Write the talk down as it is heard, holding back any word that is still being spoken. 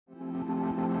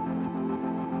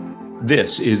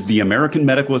This is the American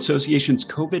Medical Association's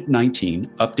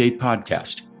COVID-19 Update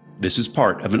Podcast. This is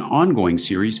part of an ongoing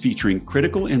series featuring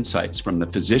critical insights from the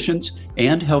physicians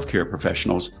and healthcare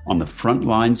professionals on the front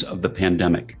lines of the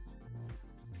pandemic.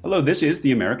 Hello, this is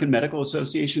the American Medical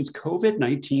Association's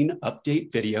COVID-19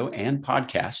 Update video and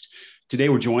podcast. Today,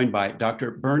 we're joined by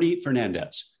Dr. Bernie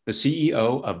Fernandez, the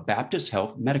CEO of Baptist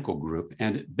Health Medical Group,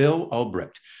 and Bill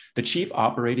Ulbricht, the Chief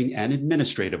Operating and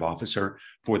Administrative Officer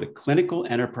for the Clinical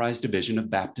Enterprise Division of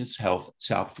Baptist Health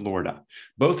South Florida.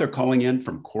 Both are calling in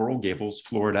from Coral Gables,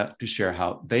 Florida, to share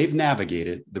how they've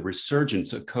navigated the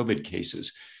resurgence of COVID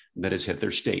cases that has hit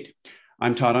their state.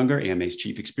 I'm Todd Unger, AMA's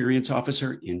Chief Experience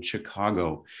Officer in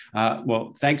Chicago.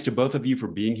 Well, thanks to both of you for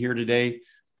being here today.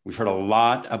 We've heard a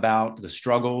lot about the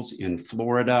struggles in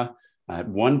Florida. At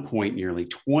one point, nearly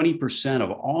 20% of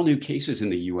all new cases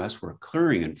in the US were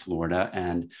occurring in Florida.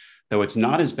 And though it's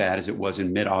not as bad as it was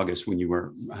in mid-August when you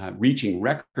were reaching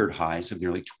record highs of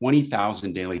nearly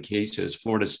 20,000 daily cases,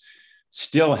 Florida's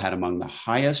still had among the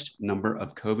highest number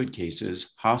of COVID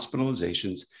cases,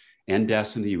 hospitalizations, and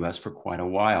deaths in the US for quite a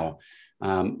while.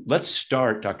 Let's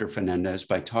start, Dr. Fernandez,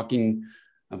 by talking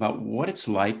about what it's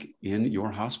like in your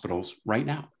hospitals right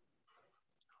now.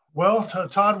 Well,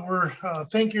 Todd,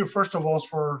 thank you, first of all,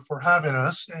 for having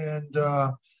us. And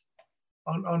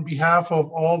on behalf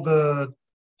of all the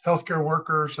healthcare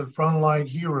workers and frontline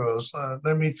heroes,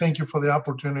 let me thank you for the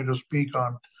opportunity to speak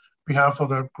on behalf of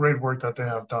the great work that they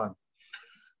have done.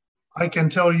 I can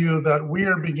tell you that we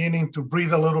are beginning to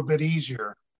breathe a little bit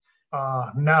easier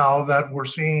now that we're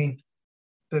seeing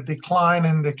the decline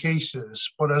in the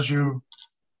cases. But as you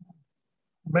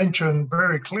mentioned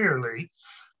very clearly,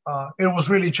 it was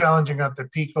really challenging at the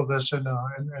peak of this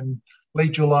in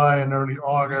late July and early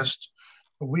August.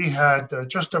 We had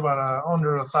just about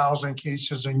under 1,000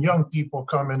 cases and young people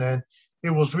coming in. It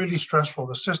was really stressful.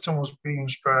 The system was being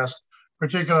stressed,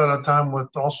 particularly at a time with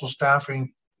also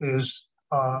staffing is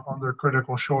under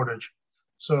critical shortage.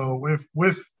 So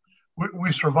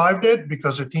we survived it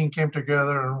because the team came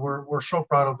together, and we're so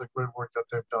proud of the great work that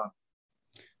they've done.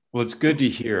 Well, it's good to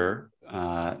hear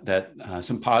that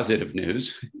some positive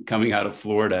news coming out of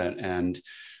Florida, and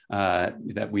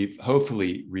that we've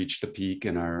hopefully reached the peak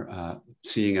and are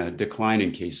seeing a decline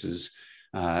in cases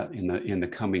in the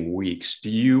coming weeks. Do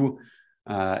you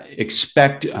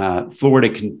expect Florida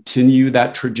to continue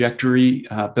that trajectory,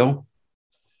 Bill?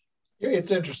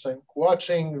 It's interesting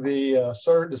watching the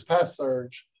this past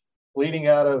surge leading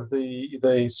out of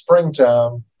the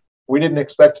springtime. We didn't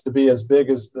expect it to be as big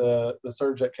as the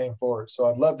surge that came forward. So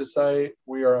I'd love to say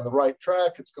we are on the right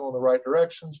track. It's going the right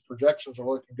directions. Projections are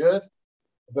looking good.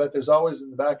 But there's always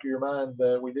in the back of your mind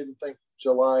that we didn't think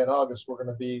July and August were going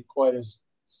to be quite as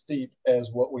steep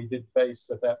as what we did face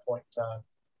at that point in time.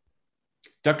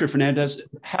 Dr. Fernandez,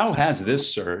 how has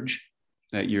this surge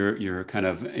that you're kind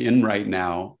of in right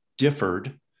now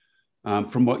differed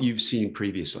from what you've seen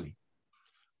previously?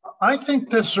 I think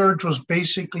this surge was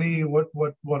basically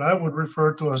what I would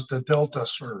refer to as the Delta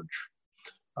surge.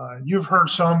 You've heard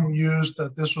some use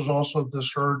that this was also the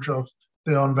surge of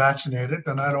the unvaccinated,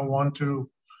 and I don't want to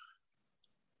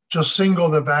just single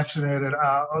the vaccinated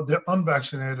out, the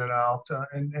unvaccinated out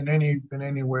in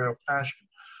any way or fashion.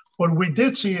 But we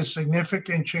did see a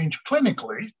significant change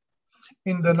clinically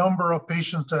in the number of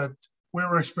patients that we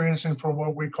were experiencing from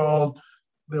what we called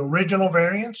the original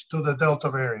variants to the Delta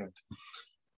variant.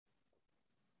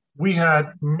 We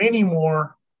had many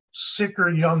more sicker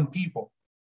young people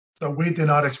that we did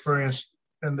not experience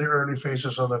in the early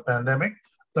phases of the pandemic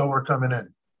that were coming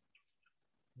in.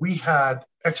 We had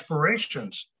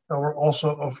expirations that were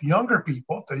also of younger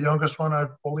people. The youngest one, I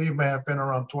believe, may have been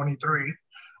around 23,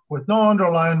 with no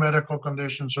underlying medical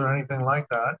conditions or anything like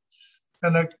that.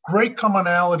 And a great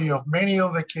commonality of many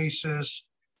of the cases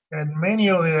and many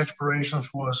of the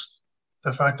expirations was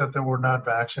the fact that they were not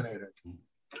vaccinated.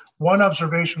 One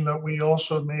observation that we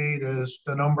also made is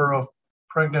the number of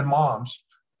pregnant moms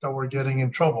that were getting in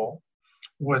trouble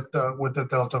with the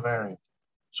Delta variant.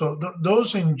 So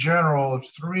those in general,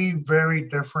 three very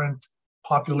different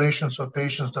populations of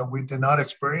patients that we did not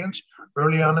experience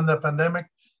early on in the pandemic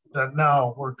that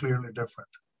now were clearly different.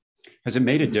 Has it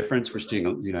made a difference? We're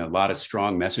seeing a lot of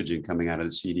strong messaging coming out of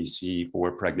the CDC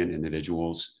for pregnant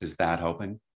individuals. Is that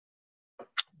helping?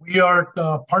 We are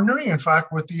partnering, in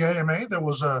fact, with the AMA. There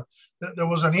was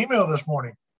an email this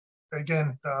morning,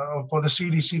 again, for the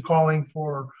CDC calling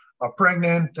for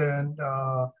pregnant and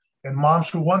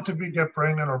moms who want to get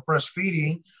pregnant or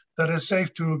breastfeeding, that it's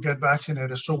safe to get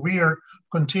vaccinated. So we are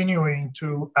continuing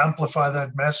to amplify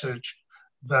that message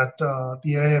that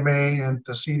the AMA and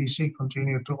the CDC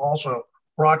continue to also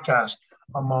broadcast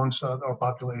amongst our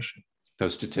population.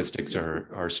 Those statistics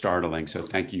are startling. So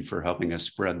thank you for helping us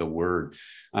spread the word.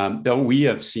 Though we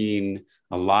have seen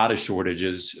a lot of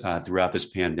shortages throughout this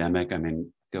pandemic. I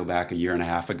mean, go back a year and a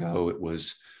half ago, it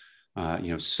was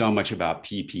so much about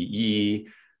PPE,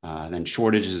 then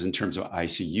shortages in terms of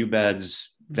ICU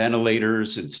beds,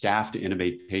 ventilators, and staff to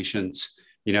intubate patients.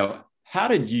 How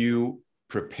did you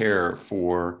prepare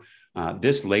for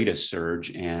this latest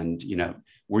surge? And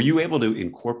were you able to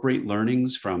incorporate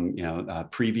learnings from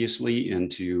previously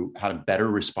into how to better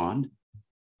respond?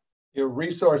 Your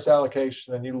resource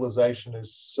allocation and utilization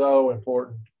is so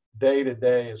important day to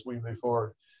day as we move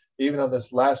forward. Even on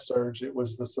this last surge, it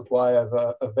was the supply of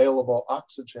available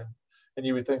oxygen. And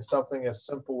you would think something as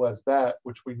simple as that,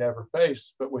 which we never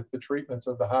faced, but with the treatments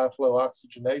of the high flow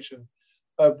oxygenation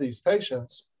of these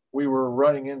patients, we were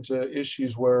running into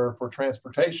issues where, for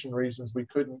transportation reasons, we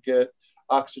couldn't get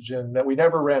oxygen. That we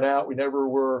never ran out,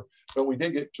 but we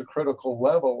did get to critical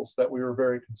levels that we were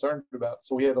very concerned about.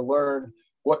 So we had to learn,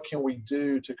 what can we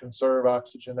do to conserve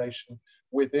oxygenation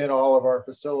within all of our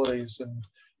facilities, and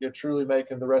truly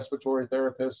making the respiratory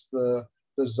therapists the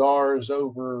czars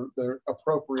over the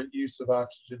appropriate use of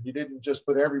oxygen. You didn't just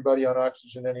put everybody on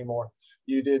oxygen anymore.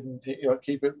 You didn't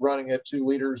keep it running at 2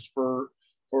 liters for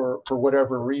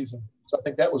whatever reason. So I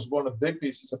think that was one of the big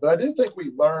pieces. But I do think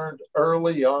we learned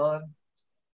early on,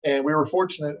 and we were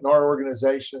fortunate in our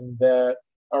organization that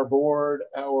our board,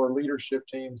 our leadership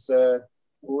team said,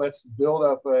 let's build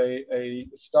up a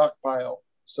stockpile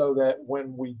so that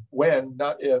when we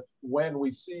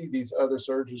see these other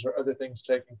surges or other things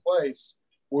taking place,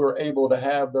 we're able to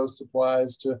have those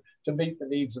supplies to meet the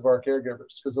needs of our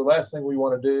caregivers. Because the last thing we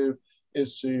want to do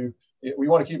is we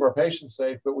want to keep our patients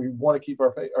safe, but we want to keep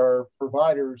our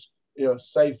providers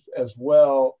safe as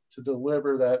well to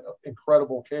deliver that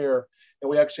incredible care. And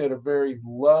we actually had a very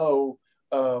low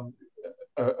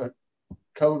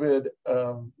COVID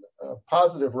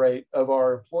positive rate of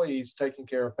our employees taking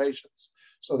care of patients.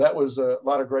 So that was a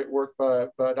lot of great work by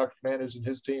Dr. Fernandez and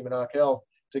his team in Occ Health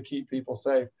to keep people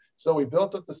safe. So we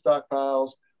built up the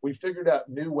stockpiles. We figured out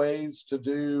new ways to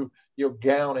do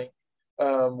gowning,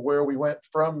 where we went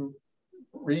from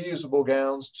usable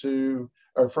gowns to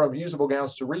reusable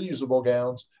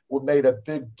gowns. We made a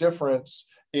big difference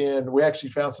we actually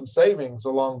found some savings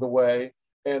along the way.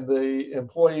 And the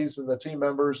employees and the team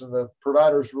members and the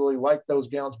providers really liked those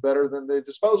gowns better than the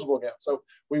disposable gowns. So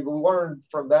we've learned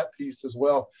from that piece as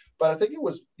well. But I think it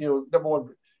was, number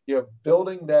one,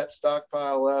 building that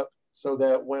stockpile up so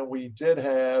that when we did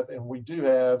have, and we do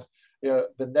have,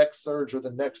 the next surge or the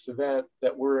next event,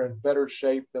 that we're in better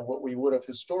shape than what we would have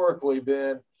historically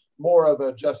been, more of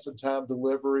a just-in-time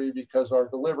delivery, because our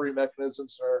delivery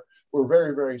mechanisms were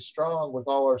very, very strong with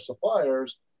all our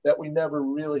suppliers, that we never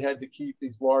really had to keep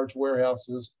these large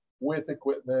warehouses with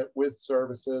equipment, with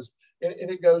services. And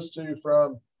it goes to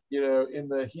from, in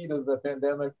the heat of the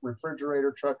pandemic,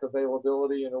 refrigerator truck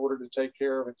availability in order to take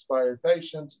care of expired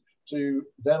patients, to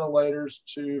ventilators,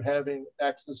 to having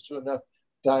access to enough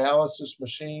dialysis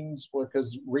machines,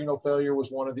 because renal failure was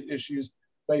one of the issues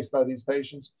faced by these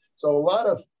patients. So a lot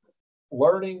of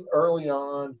learning early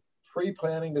on,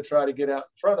 pre-planning to try to get out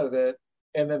in front of it,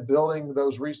 and then building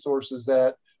those resources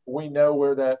that we know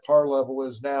where that par level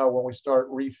is now when we start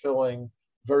refilling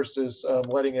versus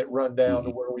letting it run down to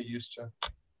where we used to.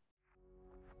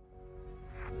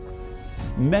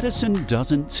 Medicine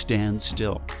doesn't stand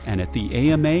still, and at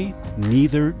the AMA,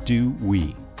 neither do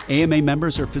we. AMA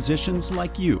members are physicians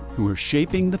like you who are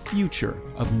shaping the future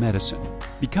of medicine.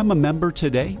 Become a member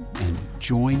today and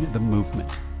join the movement.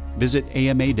 Visit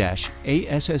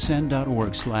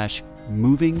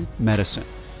ama-assn.org/movingmedicine.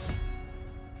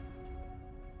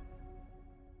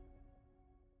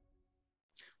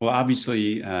 Well,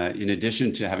 obviously, in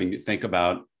addition to having to think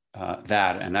about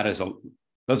that, and those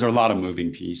are a lot of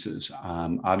moving pieces.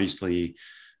 Obviously,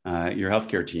 your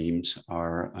healthcare teams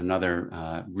are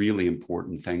another really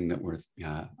important thing that we're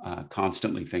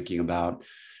constantly thinking about.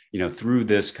 Through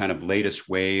this kind of latest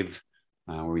wave,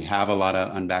 where we have a lot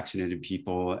of unvaccinated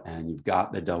people, and you've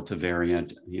got the Delta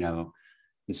variant, and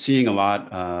seeing a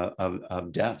lot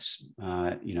of deaths,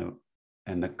 and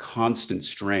the constant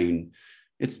strain.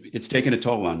 It's taken a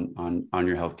toll on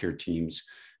your healthcare teams.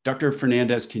 Dr.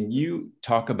 Fernandez, can you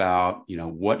talk about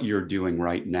what you're doing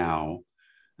right now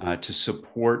to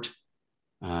support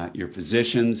your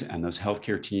physicians and those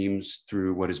healthcare teams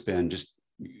through what has been just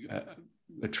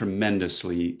a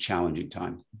tremendously challenging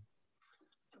time?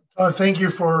 Thank you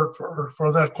for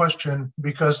that question,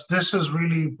 because this has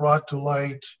really brought to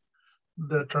light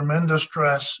the tremendous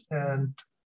stress and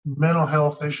mental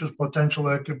health issues potential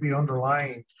that could be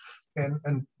underlying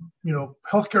And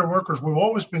healthcare workers, we've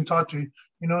always been taught to,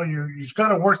 you've got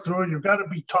to work through it. You've got to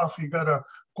be tough. You got to,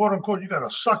 quote unquote, you got to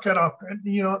suck it up. And,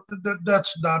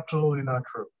 that's absolutely not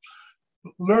true.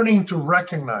 Learning to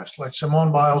recognize, like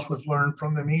Simone Biles would learn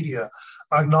from the media,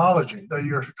 acknowledging that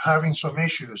you're having some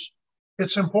issues.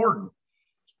 It's important.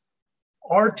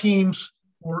 Our teams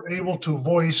were able to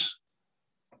voice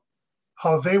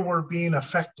how they were being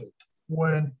affected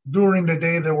when during the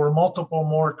day there were multiple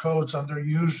more codes than there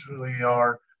usually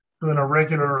are during a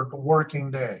regular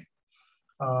working day.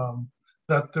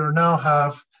 That they now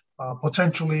have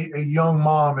potentially a young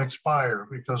mom expire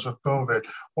because of COVID,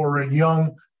 or a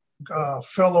young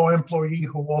fellow employee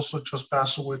who also just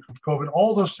passed away with COVID.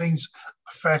 All those things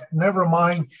affect, never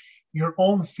mind your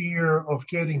own fear of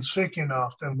getting sick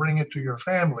enough and bring it to your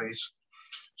families.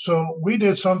 So we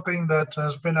did something that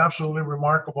has been absolutely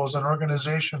remarkable as an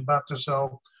organization. Baptist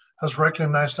Health has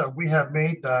recognized that we have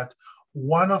made that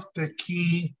one of the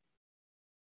key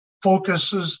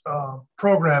focuses,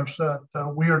 programs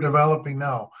that we are developing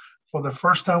now. For the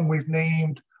first time, we've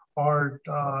named our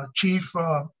chief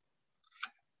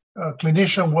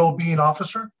clinician well-being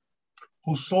officer,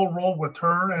 whose sole role with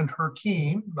her and her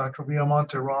team, Dr.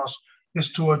 Viamonte Ross,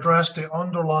 is to address the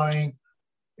underlying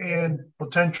and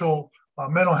potential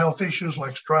mental health issues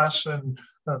like stress and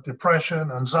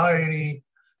depression, anxiety,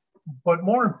 but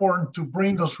more important, to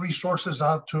bring those resources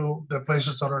out to the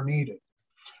places that are needed.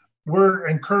 We're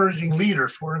encouraging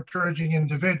leaders, we're encouraging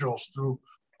individuals through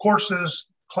courses,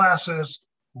 classes,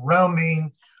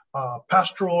 rounding.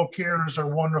 Pastoral care is our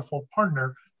wonderful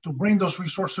partner to bring those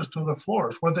resources to the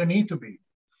floors where they need to be,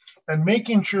 and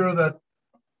making sure that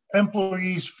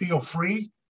employees feel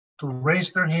free to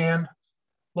raise their hand.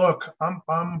 Look,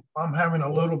 I'm having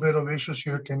a little bit of issues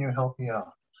here. Can you help me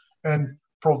out? And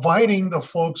providing the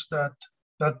folks that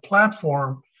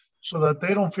platform so that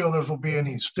they don't feel there will be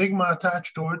any stigma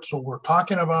attached to it. So we're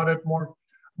talking about it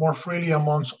more freely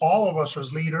amongst all of us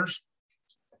as leaders.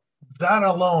 That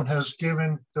alone has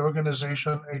given the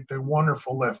organization a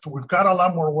wonderful lift. We've got a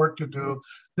lot more work to do.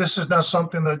 This is not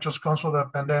something that just comes with a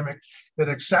pandemic. It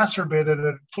exacerbated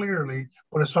it clearly,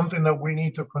 but it's something that we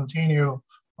need to continue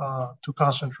to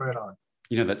concentrate on.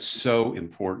 That's so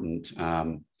important.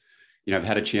 I've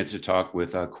had a chance to talk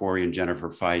with Corey and Jennifer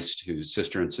Feist, whose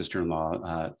sister and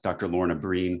sister-in-law, Dr. Lorna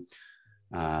Breen,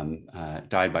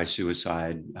 died by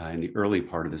suicide in the early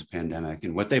part of this pandemic.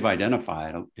 And what they've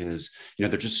identified is,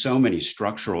 there's just so many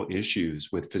structural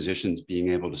issues with physicians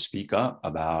being able to speak up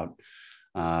about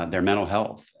their mental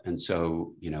health. And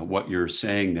so, what you're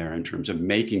saying there in terms of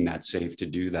making that safe to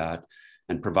do that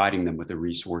and providing them with the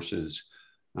resources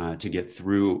to get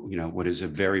through, what is a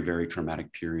very, very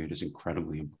traumatic period is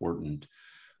incredibly important.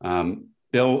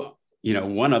 Bill,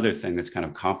 one other thing that's kind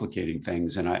of complicating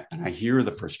things, and I hear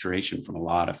the frustration from a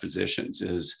lot of physicians,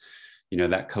 is,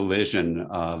 that collision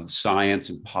of science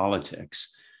and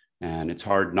politics. And it's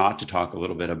hard not to talk a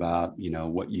little bit about,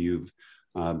 what you've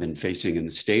been facing in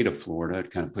the state of Florida.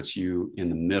 It kind of puts you in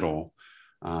the middle.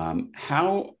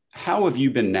 How have you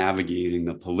been navigating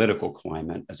the political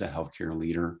climate as a healthcare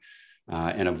leader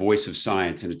and a voice of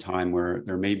science in a time where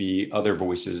there may be other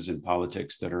voices in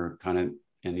politics that are kind of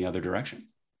in the other direction?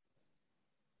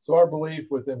 So our belief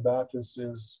within Baptist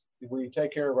is we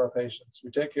take care of our patients, we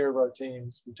take care of our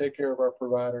teams, we take care of our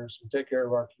providers, we take care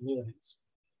of our communities.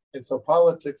 And so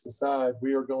politics aside,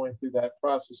 we are going through that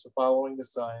process of following the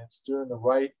science, doing the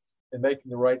right and making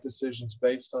the right decisions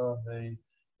based on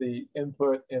the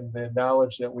input and the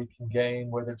knowledge that we can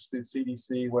gain, whether it's through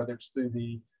CDC, whether it's through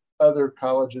the other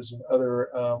colleges and other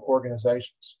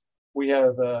organizations. We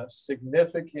have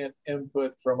significant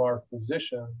input from our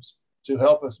physicians to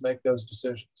help us make those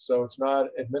decisions. So it's not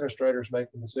administrators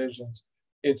making decisions,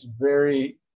 it's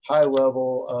very high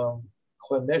level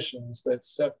clinicians that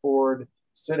step forward,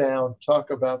 sit down,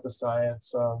 talk about the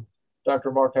science.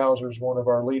 Dr. Mark Hauser is one of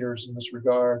our leaders in this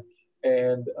regard,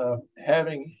 and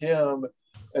having him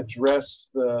address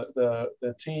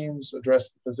the teams, address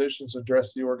the physicians,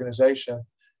 address the organization,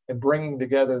 and bringing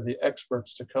together the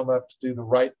experts to come up to do the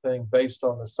right thing based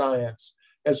on the science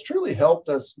has truly helped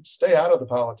us stay out of the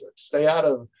politics, stay out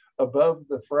of above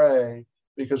the fray,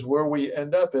 because where we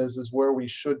end up is where we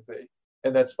should be.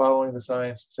 And that's following the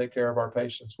science to take care of our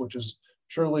patients, which is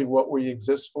truly what we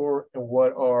exist for and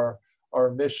what our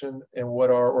mission and what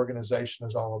our organization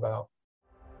is all about.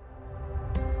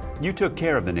 You took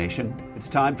care of the nation. It's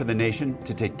time for the nation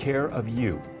to take care of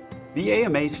you. The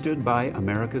AMA stood by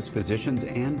America's physicians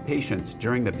and patients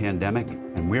during the pandemic,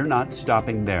 and we're not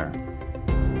stopping there.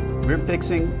 We're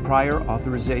fixing prior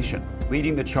authorization,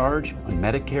 leading the charge on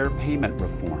Medicare payment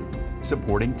reform,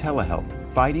 supporting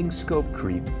telehealth, fighting scope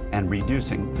creep, and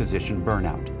reducing physician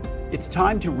burnout. It's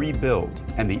time to rebuild,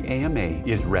 and the AMA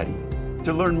is ready.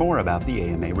 To learn more about the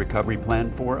AMA Recovery Plan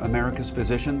for America's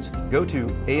Physicians, go to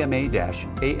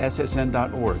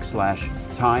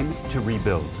ama-assn.org/time to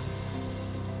rebuild.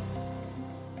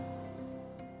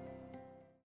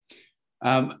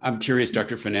 I'm curious,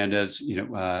 Dr. Fernandez,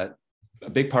 a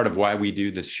big part of why we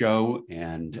do this show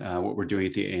and what we're doing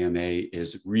at the AMA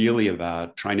is really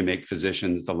about trying to make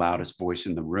physicians the loudest voice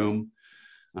in the room.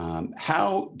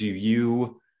 How do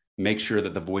you make sure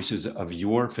that the voices of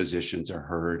your physicians are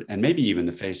heard, and maybe even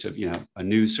the face of, a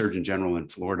new Surgeon General in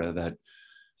Florida that,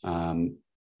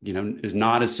 is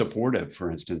not as supportive,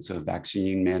 for instance, of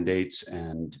vaccine mandates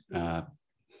and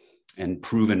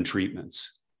proven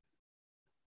treatments?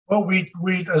 Well, we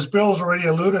as Bill's already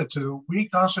alluded to, we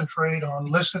concentrate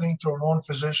on listening to our own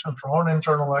physicians, our own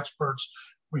internal experts.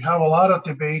 We have a lot of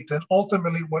debate, and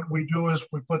ultimately what we do is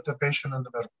we put the patient in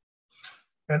the middle.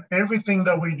 And everything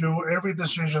that we do, every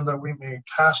decision that we make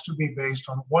has to be based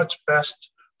on what's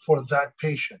best for that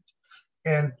patient.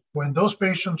 And when those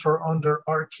patients are under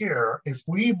our care, if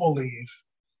we believe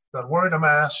that wearing a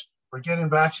mask or getting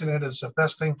vaccinated is the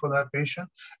best thing for that patient,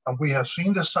 and we have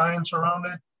seen the science around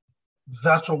it,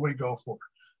 that's what we go for.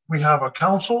 We have a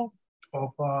council of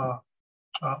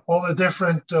all the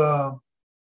different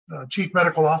chief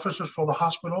medical officers for the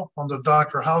hospital under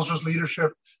Dr. Hauser's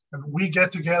leadership, and we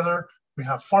get together. We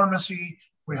have pharmacy,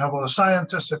 we have all the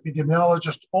scientists,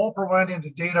 epidemiologists, all providing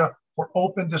the data for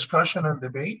open discussion and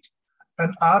debate.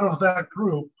 And out of that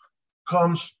group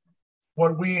comes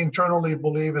what we internally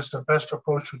believe is the best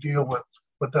approach to deal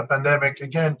with the pandemic.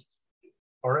 Again,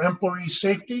 our employee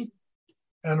safety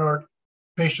and our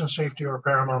patient safety are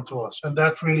paramount to us. And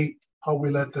that's really how we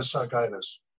let this guide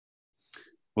us.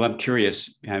 Well, I'm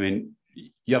curious. I mean,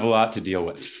 you have a lot to deal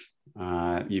with.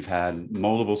 You've had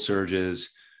multiple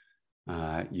surges.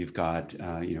 You've got,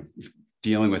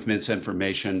 dealing with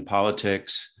misinformation,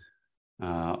 politics,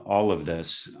 all of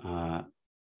this.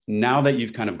 Now that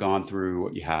you've kind of gone through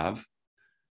what you have,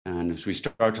 and as we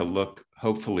start to look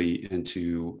hopefully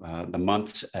into the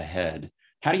months ahead,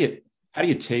 how do you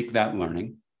take that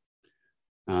learning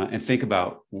and think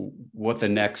about what the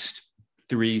next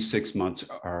 3-6 months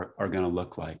are going to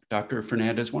look like? Dr.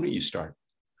 Fernandez, why don't you start?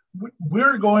 We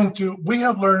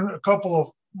have learned a couple of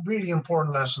really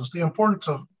important lessons. The importance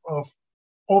of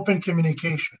open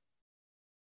communication,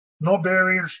 no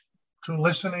barriers to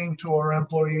listening to our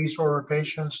employees or our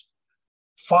patients,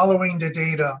 following the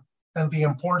data, and the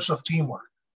importance of teamwork.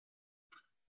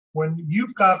 When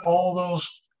you've got all those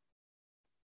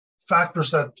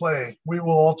factors at play, we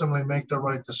will ultimately make the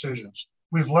right decisions.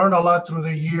 We've learned a lot through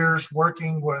the years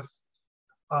working with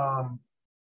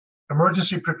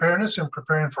emergency preparedness and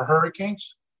preparing for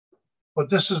hurricanes, but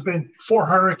this has been 4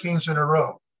 hurricanes in a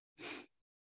row.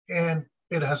 And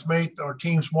it has made our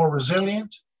teams more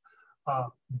resilient,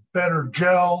 better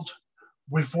gelled.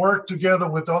 We've worked together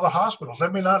with other hospitals.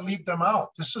 Let me not leave them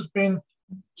out. This has been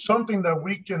something that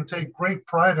we can take great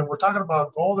pride in. We're talking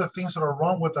about all the things that are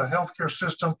wrong with the healthcare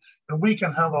system, and we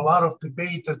can have a lot of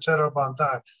debate, et cetera, about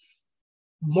that.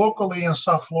 Locally in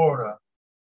South Florida,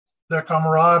 the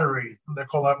camaraderie, the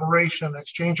collaboration,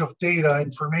 exchange of data,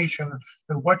 information,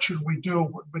 and what should we do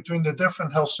between the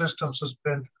different health systems has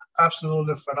been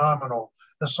absolutely phenomenal,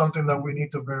 and something that we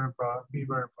need to be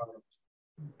very proud of.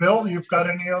 Bill, you've got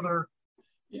any other?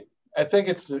 I think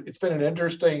it's been an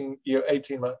interesting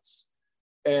 18 months.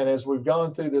 And as we've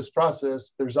gone through this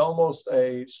process, there's almost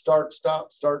a start,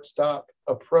 stop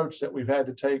approach that we've had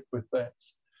to take with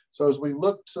things. So as we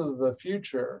look to the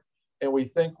future and we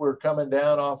think we're coming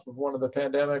down off of one of the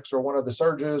pandemics or one of the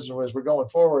surges, or as we're going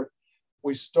forward,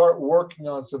 we start working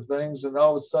on some things and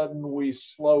all of a sudden we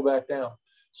slow back down.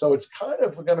 So it's kind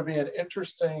of going to be an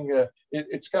interesting,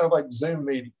 it's kind of like Zoom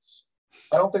meetings.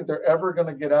 I don't think they're ever going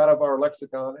to get out of our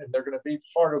lexicon, and they're going to be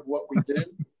part of what we do,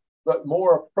 but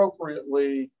more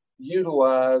appropriately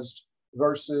utilized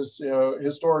versus,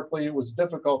 historically it was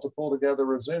difficult to pull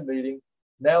together a Zoom meeting.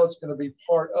 Now it's going to be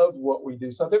part of what we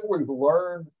do. So I think we've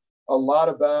learned a lot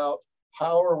about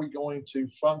how are we going to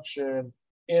function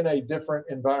in a different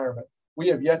environment. We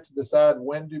have yet to decide,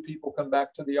 when do people come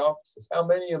back to the offices? How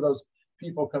many of those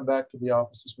people come back to the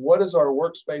offices? What is our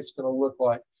workspace going to look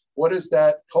like? What is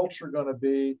that culture going to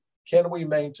be? Can we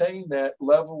maintain that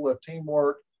level of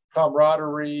teamwork,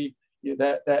 camaraderie,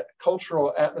 that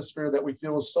cultural atmosphere that we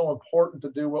feel is so important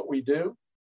to do what we do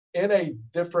in a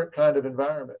different kind of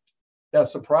environment? Now,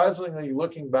 surprisingly,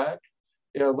 looking back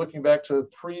to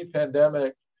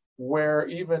pre-pandemic, where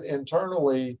even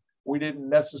internally we didn't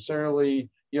necessarily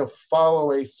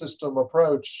follow a system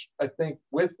approach. I think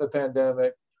with the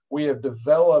pandemic, we have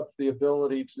developed the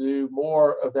ability to do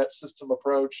more of that system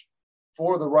approach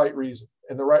for the right reason.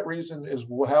 And the right reason is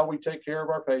how we take care of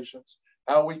our patients,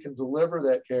 how we can deliver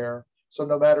that care. So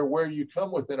no matter where you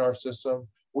come within our system,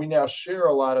 we now share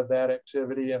a lot of that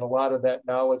activity and a lot of that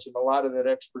knowledge and a lot of that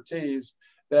expertise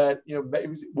that,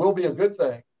 maybe will be a good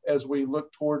thing as we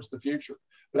look towards the future.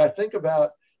 But I think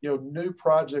about, new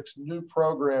projects, new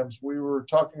programs. We were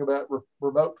talking about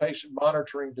remote patient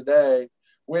monitoring today,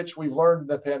 which we've learned in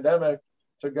the pandemic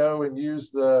to go and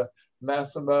use the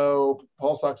Masimo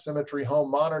pulse oximetry home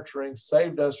monitoring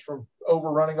saved us from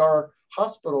overrunning our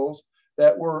hospitals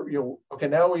that were, okay,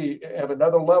 now we have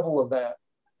another level of that.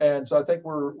 And so I think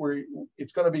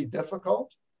it's going to be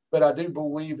difficult, but I do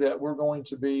believe that we're going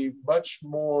to be much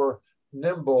more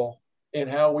nimble in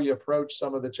how we approach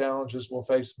some of the challenges we'll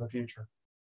face in the future.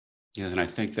 Yeah, and I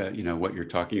think that, what you're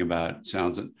talking about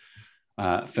sounds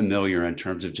familiar in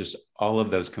terms of just all of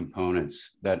those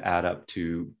components that add up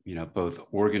to, both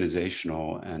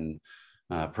organizational and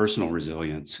personal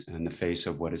resilience in the face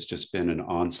of what has just been an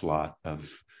onslaught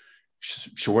of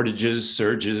shortages,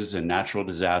 surges, and natural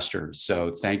disasters.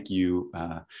 So thank you,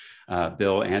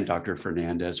 Bill and Dr.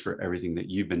 Fernandez, for everything that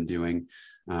you've been doing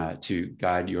to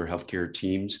guide your healthcare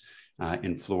teams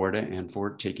in Florida and for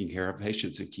taking care of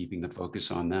patients and keeping the focus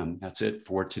on them. That's it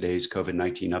for today's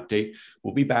COVID-19 update.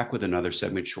 We'll be back with another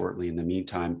segment shortly. In the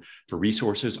meantime, for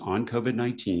resources on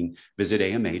COVID-19, visit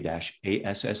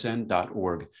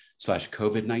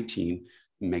ama-assn.org/COVID-19.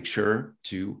 Make sure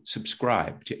to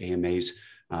subscribe to AMA's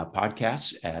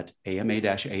podcasts at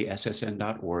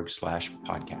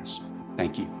ama-assn.org/podcasts.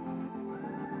 Thank you.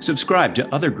 Subscribe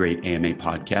to other great AMA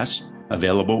podcasts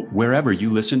available wherever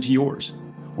you listen to yours,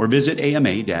 or visit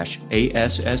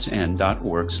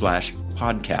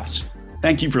ama-assn.org/podcasts.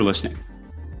 Thank you for listening.